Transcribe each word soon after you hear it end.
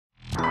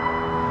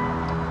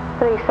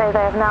Police say they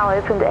have now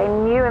opened a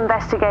new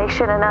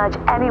investigation and urge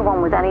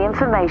anyone with any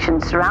information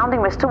surrounding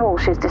Mr.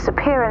 Walsh's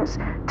disappearance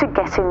to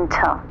get in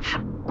touch.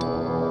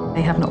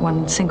 They have not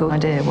one single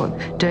idea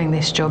what doing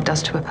this job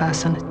does to a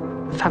person.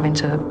 Having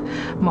to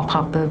mop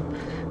up the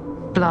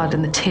blood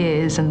and the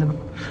tears and the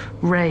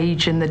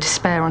rage and the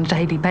despair on a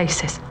daily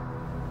basis.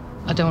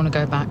 I don't want to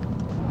go back.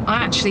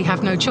 I actually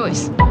have no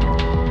choice.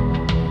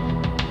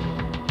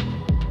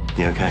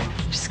 You okay?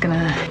 Just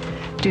gonna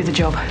do the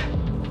job.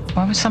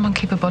 Why would someone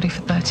keep a body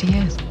for 30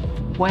 years?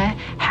 Where,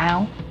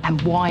 how,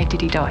 and why did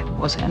he die?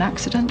 Was it an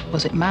accident?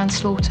 Was it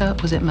manslaughter?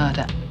 Was it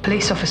murder?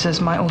 Police officers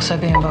might also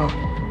be involved.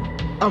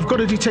 I've got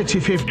a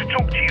detective here to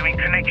talk to you in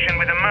connection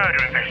with a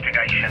murder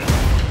investigation.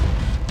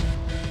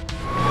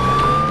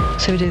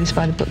 So we do this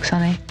by the book,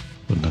 Sunny?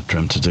 Wouldn't have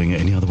dreamt of doing it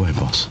any other way,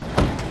 boss.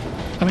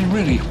 I mean,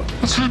 really,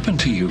 what's happened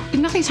to you?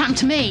 Nothing's happened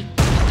to me.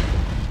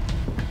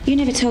 You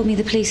never told me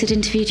the police had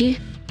interviewed you.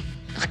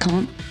 I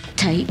can't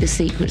take the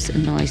secrets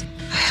and lies.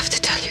 I have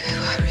to tell you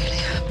who I really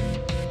am.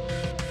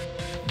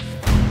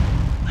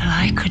 Well,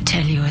 I could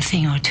tell you a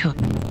thing or two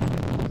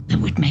that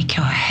would make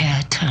your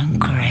hair turn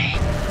grey.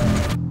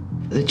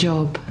 The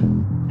job.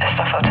 There's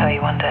stuff I'll tell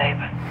you one day,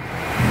 but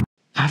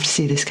I have to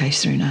see this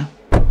case through now.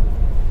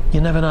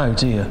 You never know,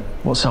 do you,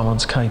 what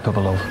someone's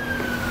capable of?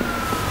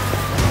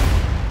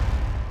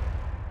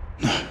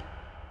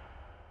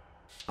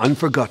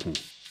 Unforgotten,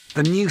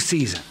 the new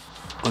season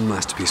on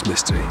Masterpiece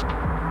Mystery.